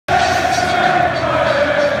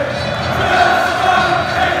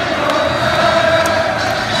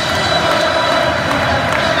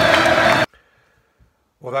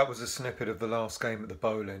was a snippet of the last game at the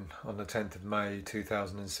bowling on the 10th of May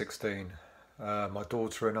 2016. My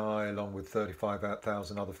daughter and I, along with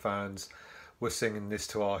 35,000 other fans, were singing this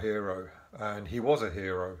to our hero, and he was a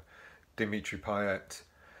hero, Dimitri Payet.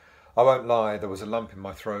 I won't lie, there was a lump in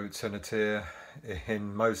my throat and a tear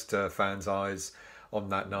in most fans' eyes on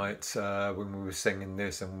that night when we were singing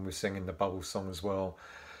this and when we were singing the Bubble song as well.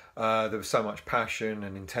 There was so much passion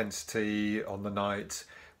and intensity on the night.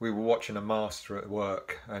 We were watching a master at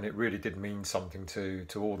work, and it really did mean something to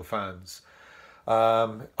all the fans.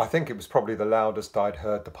 I think it was probably the loudest I'd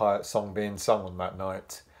heard the Payet song being sung on that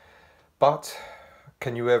night. But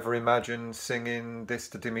can you ever imagine singing this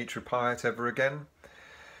to Dimitri Payet ever again?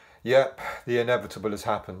 Yep, the inevitable has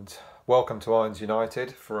happened. Welcome to Irons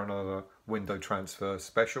United for another window transfer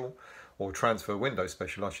special, or transfer window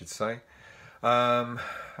special I should say. I'm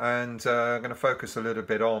going to focus a little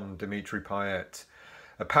bit on Dimitri Payet.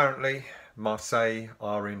 Apparently, Marseille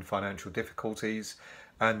are in financial difficulties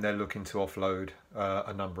and they're looking to offload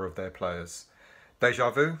a number of their players.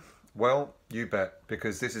 Deja vu? Well, you bet,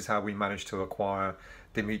 because this is how we managed to acquire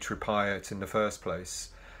Dimitri Payet in the first place,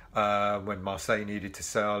 when Marseille needed to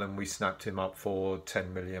sell and we snapped him up for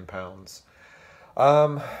 £10 million.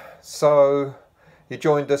 So he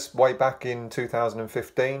joined us way back in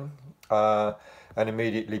 2015 and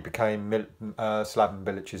immediately became Slaven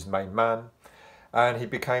Bilic's main man. And he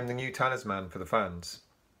became the new talisman for the fans.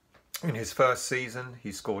 In his first season,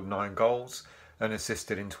 he scored 9 goals and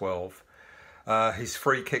assisted in 12. His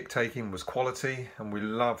free kick taking was quality, and we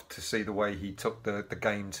loved to see the way he took the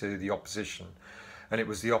game to the opposition. And it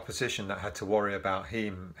was the opposition that had to worry about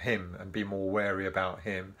him and be more wary about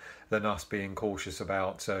him than us being cautious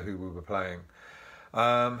about who we were playing.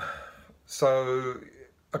 So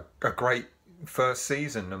a great first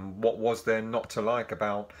season, and what was there not to like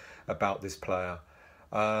about this player?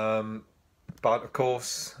 But of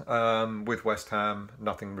course, with West Ham,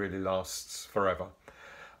 nothing really lasts forever.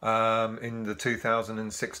 In the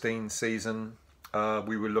 2016 season,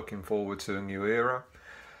 we were looking forward to a new era,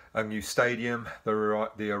 a new stadium,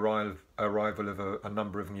 the arrival of a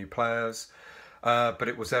number of new players, but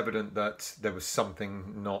it was evident that there was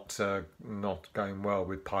something not going well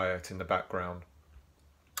with Payet in the background.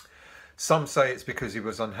 Some say it's because he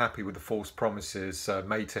was unhappy with the false promises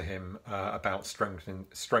made to him about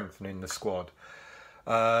strengthening the squad.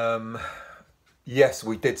 Yes,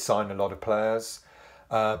 we did sign a lot of players,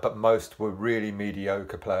 but most were really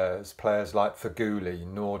mediocre players. Players like Feghouli,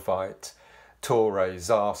 Nordveit, Toure,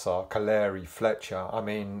 Zaza, Kaleri, Fletcher. I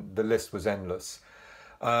mean, the list was endless.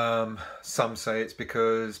 Some say it's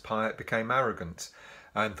because Payet became arrogant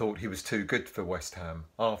and thought he was too good for West Ham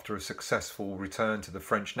after a successful return to the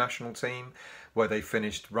French national team, where they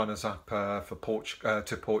finished runners-up to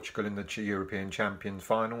Portugal in the European Champions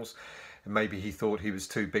finals. Maybe he thought he was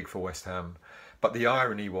too big for West Ham. But the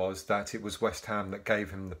irony was that it was West Ham that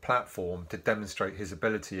gave him the platform to demonstrate his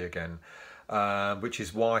ability again, which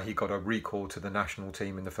is why he got a recall to the national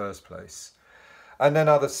team in the first place. And then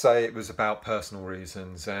others say it was about personal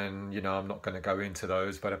reasons, and I'm not going to go into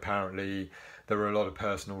those, but apparently there were a lot of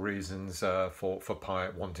personal reasons for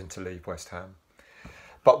Payet wanting to leave West Ham.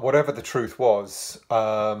 But whatever the truth was,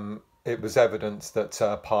 it was evidence that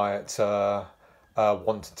Payet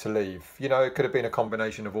wanted to leave. It could have been a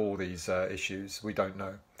combination of all these issues. We don't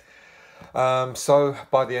know. So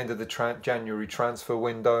by the end of the January transfer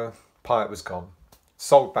window, Payet was gone.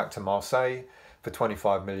 Sold back to Marseille for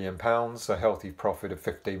 £25 million, a healthy profit of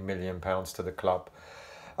 £15 million to the club.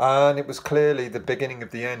 And it was clearly the beginning of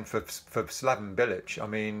the end for Slaven Bilic. I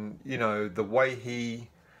mean, the way he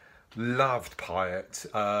loved Payet,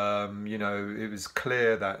 it was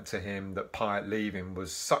clear that to him that Payet leaving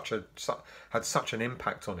was had such an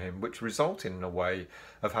impact on him, which resulted in a way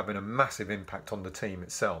of having a massive impact on the team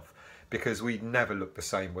itself, because we never looked the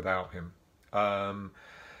same without him.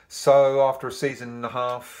 So after a season and a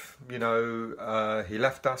half, he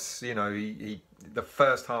left us. The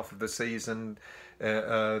first half of the season,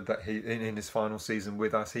 that he in his final season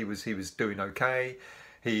with us, he was doing okay.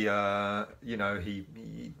 He took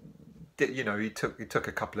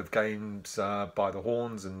a couple of games by the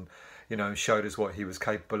horns and showed us what he was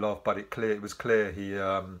capable of. But it was clear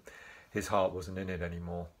his heart wasn't in it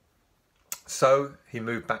anymore. So he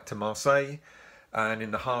moved back to Marseille. And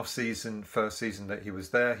in the first season that he was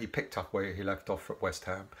there, he picked up where he left off at West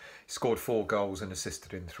Ham. He scored 4 goals and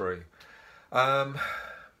assisted in 3.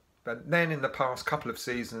 But then in the past couple of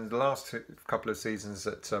seasons, the last couple of seasons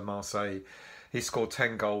at Marseille, he scored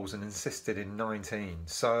 10 goals and assisted in 19.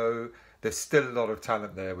 So there's still a lot of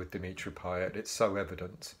talent there with Dimitri Payet. It's so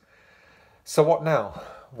evident. So what now?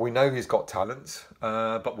 We know he's got talent,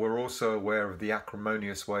 but we're also aware of the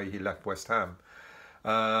acrimonious way he left West Ham,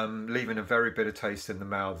 leaving a very bitter taste in the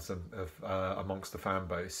mouths of amongst the fan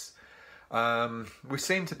base. We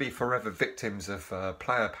seem to be forever victims of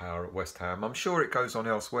player power at West Ham. I'm sure it goes on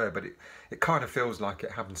elsewhere, but it kind of feels like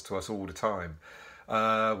it happens to us all the time,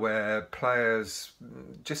 where players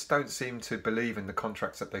just don't seem to believe in the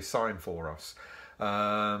contracts that they sign for us.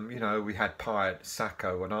 You know, we had Payet,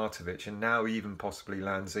 Sacco and Artovic, and now even possibly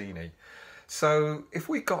Lanzini. So if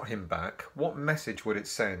we got him back, what message would it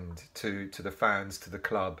send to the fans, to the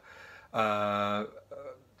club,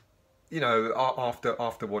 you know,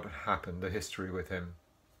 after what happened, the history with him?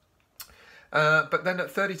 But then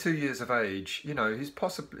at 32 years of age, you know, his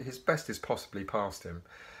best is possibly past him.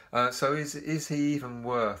 So is he even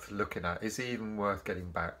worth looking at? Is he even worth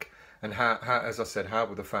getting back? And how, as I said, how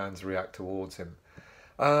will the fans react towards him?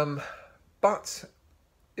 But,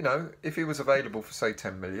 you know, if he was available for, say,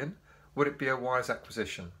 10 million, would it be a wise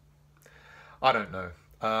acquisition? I don't know.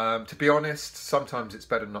 To be honest, sometimes it's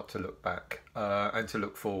better not to look back and to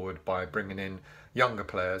look forward by bringing in younger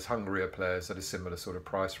players, hungrier players at a similar sort of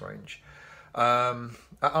price range. At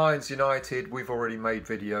Irons United, we've already made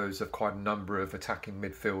videos of quite a number of attacking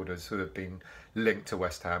midfielders who have been linked to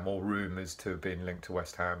West Ham, or rumours to have been linked to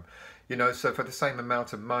West Ham. You know, so for the same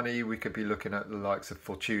amount of money, we could be looking at the likes of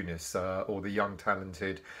Fortunis or the young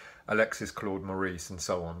talented Alexis Claude Maurice and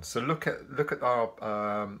so on. So look at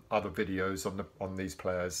our other videos on these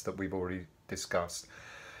players that we've already discussed.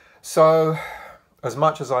 So as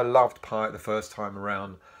much as I loved Payet the first time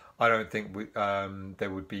around, I don't think there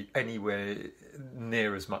would be anywhere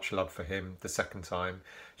near as much love for him the second time,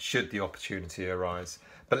 should the opportunity arise.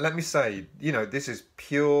 But let me say, you know, this is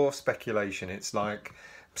pure speculation. It's like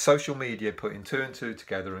social media putting 2 and 2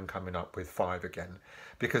 together and coming up with 5 again,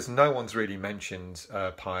 because no one's really mentioned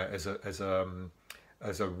Payet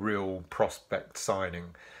as a real prospect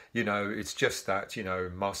signing. You know, it's just that, you know,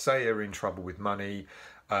 Marseille are in trouble with money.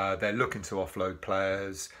 They're looking to offload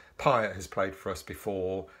players. Payet has played for us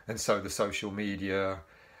before, and so the social media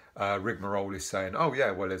rigmarole is saying, oh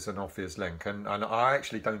yeah, well, there's an obvious link, and I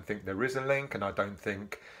actually don't think there is a link, and I don't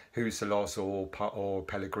think Huselos or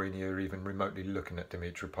Pellegrini are even remotely looking at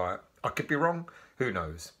Dimitri Payet. I could be wrong, who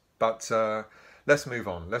knows? But let's move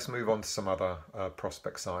on. Let's move on to some other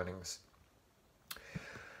prospect signings.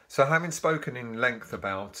 So having spoken in length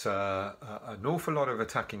about an awful lot of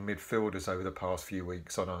attacking midfielders over the past few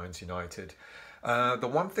weeks on Irons United, the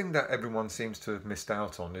one thing that everyone seems to have missed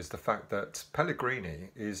out on is the fact that Pellegrini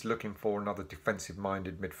is looking for another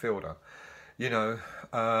defensive-minded midfielder. You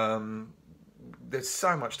know, there's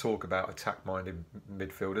so much talk about attack-minded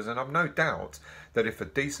midfielders, and I've no doubt that if a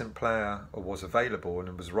decent player was available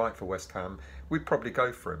and was right for West Ham, we'd probably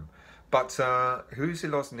go for him. But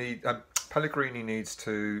Pellegrini needs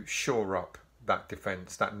to shore up that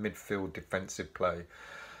defence, that midfield defensive play.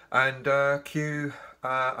 And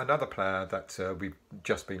another player that we've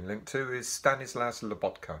just been linked to is Stanislav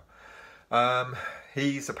Lobotka.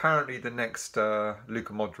 He's apparently the next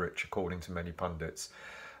Luka Modric, according to many pundits.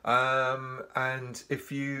 And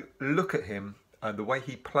if you look at him and the way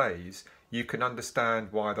he plays, you can understand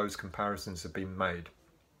why those comparisons have been made.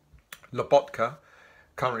 Lobotka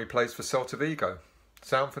currently plays for Celta Vigo.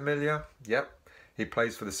 Sound familiar? Yep. He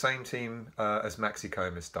plays for the same team as Maxi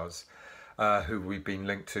Comas does, who we've been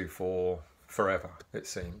linked to for forever, it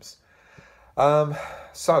seems.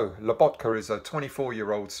 So, Lobotka is a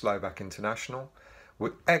 24-year-old Slovak international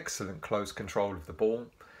with excellent close control of the ball.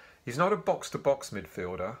 He's not a box-to-box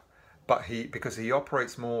midfielder, but because he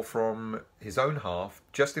operates more from his own half,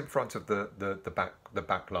 just in front of the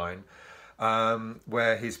back line,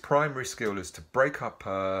 where his primary skill is to break up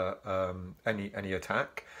any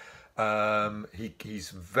attack. He's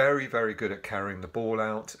very, very good at carrying the ball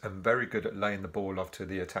out and very good at laying the ball off to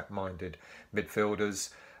the attack-minded midfielders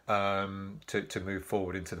to move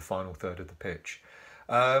forward into the final third of the pitch.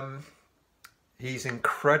 He's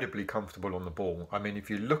incredibly comfortable on the ball. I mean, if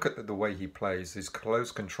you look at the way he plays, his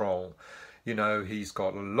close control, you know, he's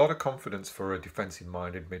got a lot of confidence for a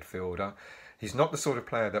defensive-minded midfielder. He's not the sort of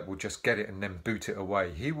player that will just get it and then boot it away.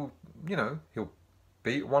 He will, you know, he'll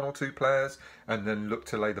beat 1 or 2 players and then look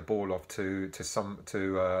to lay the ball off to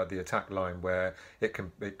the attack line where it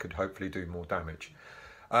could hopefully do more damage.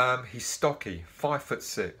 He's stocky,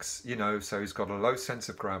 5'6", you know, so he's got a low sense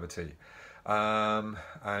of gravity. And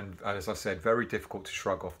as I said, very difficult to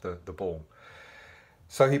shrug off the ball.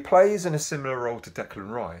 So he plays in a similar role to Declan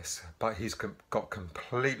Rice, but he's got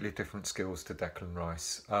completely different skills to Declan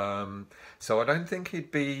Rice. So I don't think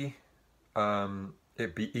it'd be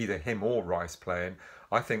either him or Rice playing.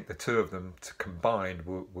 I think the two of them combined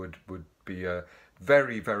would be a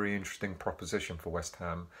very, very interesting proposition for West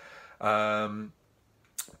Ham.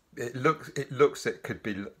 It could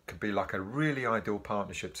be like a really ideal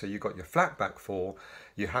partnership. So you've got your flat back four,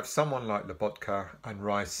 you have someone like Lobotka and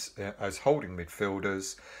Rice as holding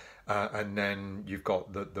midfielders, and then you've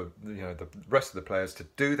got the rest of the players to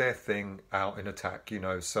do their thing out in attack.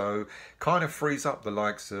 So kind of frees up the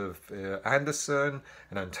likes of Anderson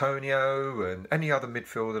and Antonio and any other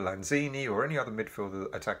midfielder, Lanzini or any other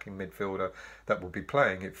attacking midfielder that will be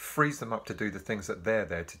playing. It frees them up to do the things that they're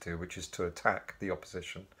there to do, which is to attack the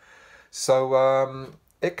opposition. So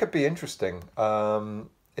it could be interesting.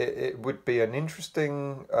 It would be an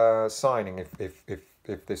interesting signing if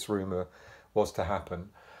this rumour was to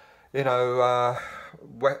happen.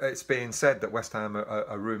 It's being said that West Ham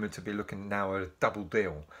are rumoured to be looking now at a double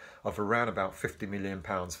deal of around about £50 million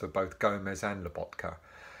for both Gomez and Lobotka.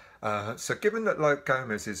 So given that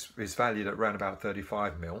Gomez is valued at around about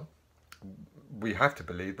 35 mil, we have to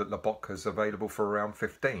believe that Lobotka is available for around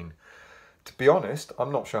 15. To be honest,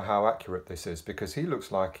 I'm not sure how accurate this is, because he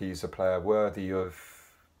looks like he's a player worthy of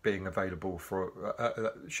being available for,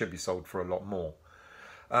 should be sold for a lot more.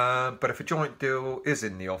 But if a joint deal is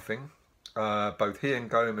in the offing, both he and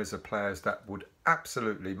Gomez are players that would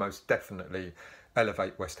absolutely, most definitely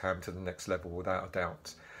elevate West Ham to the next level without a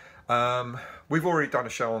doubt. We've already done a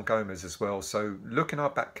show on Gomez as well, so look in our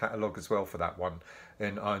back catalogue as well for that one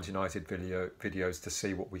in Irons United videos to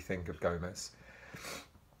see what we think of Gomez.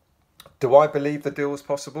 Do I believe the deal is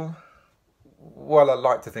possible? Well, I'd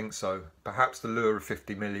like to think so. Perhaps the lure of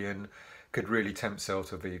 50 million could really tempt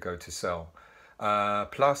Celta Vigo to sell.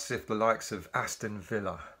 Plus, if the likes of Aston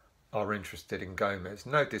Villa are interested in Gomez,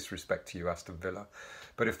 no disrespect to you, Aston Villa,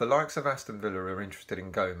 but if the likes of Aston Villa are interested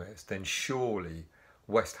in Gomez, then surely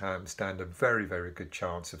West Ham stand a very, very good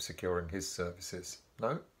chance of securing his services.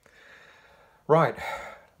 No? Right,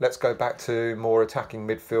 let's go back to more attacking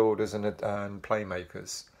midfielders and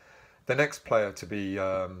playmakers. The next player to be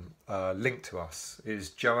linked to us is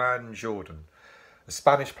Joan, a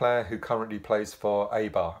Spanish player who currently plays for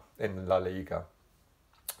Eibar in La Liga.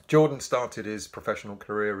 Jordan started his professional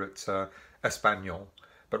career at Espanyol,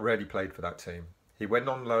 but rarely played for that team. He went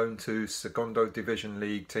on loan to Segundo Division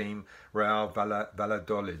League team Real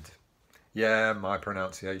Valladolid. Yeah, my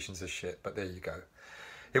pronunciations are shit, but there you go.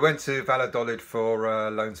 He went to Valladolid for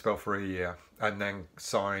a loan spell for a year and then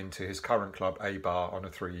signed to his current club Eibar on a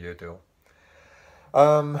 3-year deal.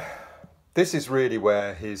 This is really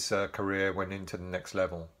where his career went into the next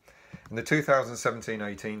level. In the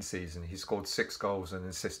 2017-18 season, he scored 6 goals and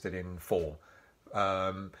assisted in 4.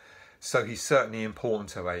 So he's certainly important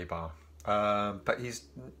to Eibar. But he's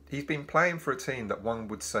been playing for a team that one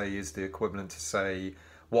would say is the equivalent to, say,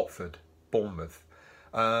 Watford, Bournemouth.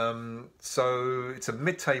 So it's a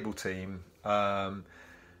mid-table team, and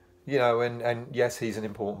yes, he's an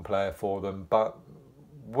important player for them, but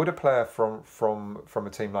would a player from a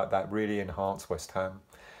team like that really enhance West Ham?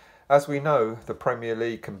 As we know, the Premier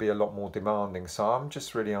League can be a lot more demanding, so I'm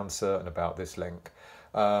just really uncertain about this link.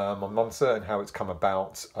 I'm uncertain how it's come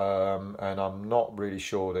about, and I'm not really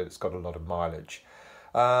sure that it's got a lot of mileage.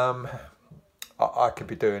 I could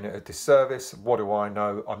be doing it a disservice. What do I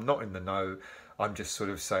know? I'm not in the know. I'm just sort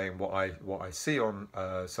of saying what I see on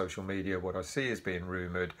social media, what I see is being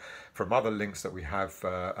rumoured from other links that we have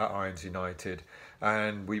at Irons United,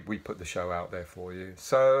 and we put the show out there for you.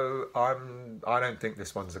 So I don't think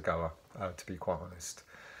this one's a goer, to be quite honest.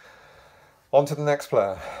 On to the next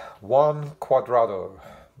player, Juan Cuadrado.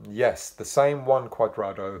 Yes, the same Juan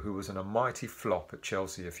Cuadrado who was in a mighty flop at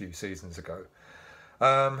Chelsea a few seasons ago.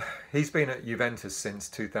 He's been at Juventus since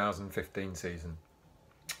 2015 season,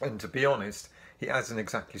 and to be honest, he hasn't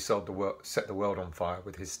exactly set the world on fire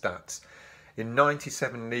with his stats. In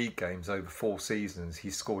 97 league games over 4 seasons, he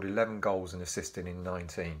scored 11 goals and assisted in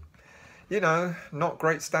 19. Not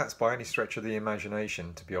great stats by any stretch of the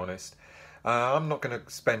imagination, to be honest. I'm not going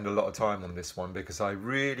to spend a lot of time on this one because I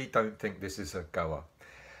really don't think this is a goer.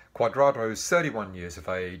 Cuadrado is 31 years of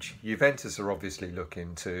age. Juventus are obviously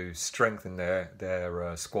looking to strengthen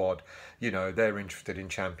their squad. They're interested in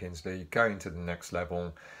Champions League, going to the next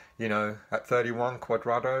level. At 31,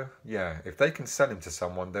 Cuadrado, yeah, if they can sell him to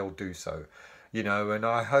someone, they'll do so. And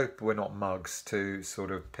I hope we're not mugs to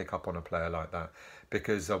sort of pick up on a player like that,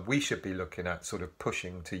 because we should be looking at sort of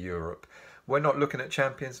pushing to Europe. We're not looking at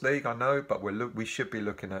Champions League, I know, but we should be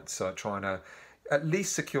looking at trying to at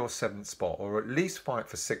least secure 7th spot, or at least fight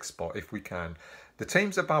for 6th spot if we can. The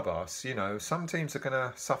teams above us, some teams are going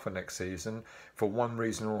to suffer next season for one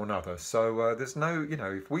reason or another. So there's no,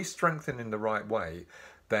 if we strengthen in the right way,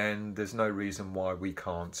 then there's no reason why we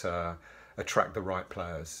can't attract the right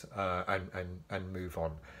players and move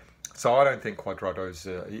on. So I don't think Cuadrado's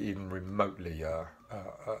even remotely a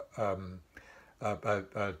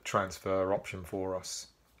transfer option for us.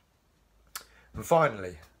 And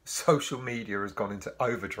finally, social media has gone into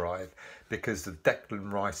overdrive because of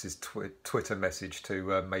Declan Rice's Twitter message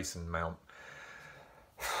to Mason Mount.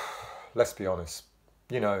 Let's be honest,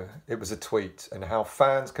 you know, it was a tweet, and how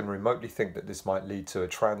fans can remotely think that this might lead to a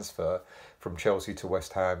transfer from Chelsea to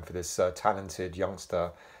West Ham for this talented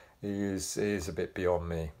youngster is a bit beyond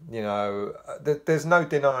me. You know, there's no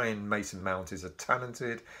denying Mason Mount is a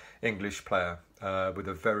talented English player with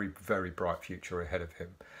a very, very bright future ahead of him.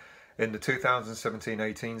 In the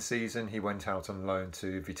 2017-18 season, he went out on loan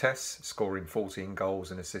to Vitesse, scoring 14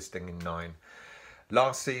 goals and assisting in 9.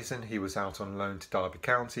 Last season, he was out on loan to Derby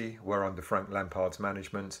County, where under Frank Lampard's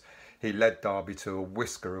management, he led Derby to a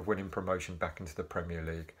whisker of winning promotion back into the Premier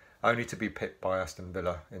League, only to be pipped by Aston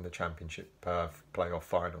Villa in the Championship playoff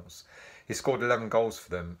finals. He scored 11 goals for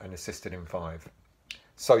them and assisted in 5.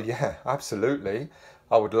 So yeah, absolutely,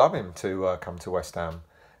 I would love him to come to West Ham.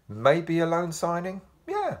 Maybe a loan signing?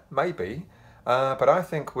 Yeah, maybe. But I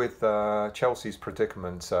think with Chelsea's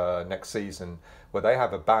predicament next season, where they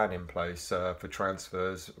have a ban in place for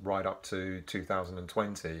transfers right up to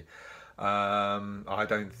 2020, I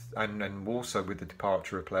don't, and also with the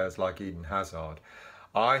departure of players like Eden Hazard,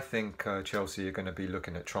 I think Chelsea are going to be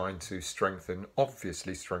looking at trying to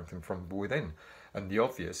obviously strengthen from within. And the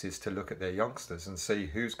obvious is to look at their youngsters and see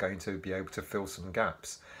who's going to be able to fill some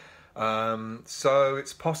gaps. So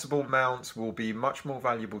it's possible Mount will be much more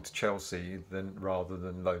valuable to Chelsea rather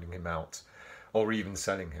than loaning him out or even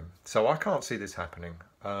selling him. So I can't see this happening.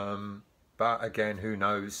 But again, who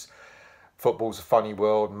knows? Football's a funny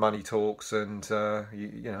world, money talks, and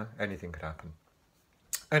you know, anything could happen.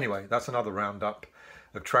 Anyway, that's another roundup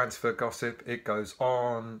of transfer gossip. It goes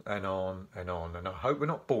on and on and on, and I hope we're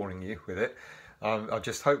not boring you with it. I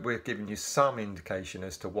just hope we're giving you some indication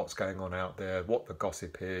as to what's going on out there, what the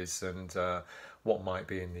gossip is, and what might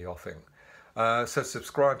be in the offing. So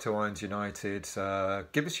subscribe to Irons United.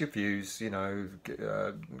 Give us your views. You know,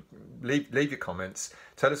 leave your comments.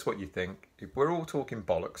 Tell us what you think. If we're all talking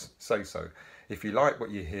bollocks, say so. If you like what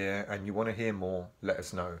you hear and you want to hear more, let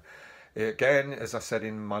us know. Again, as I said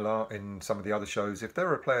in some of the other shows, if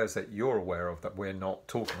there are players that you're aware of that we're not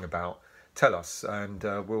talking about, tell us, and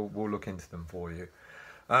we'll look into them for you.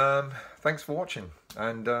 Thanks for watching,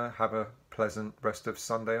 and have a pleasant rest of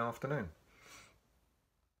Sunday afternoon.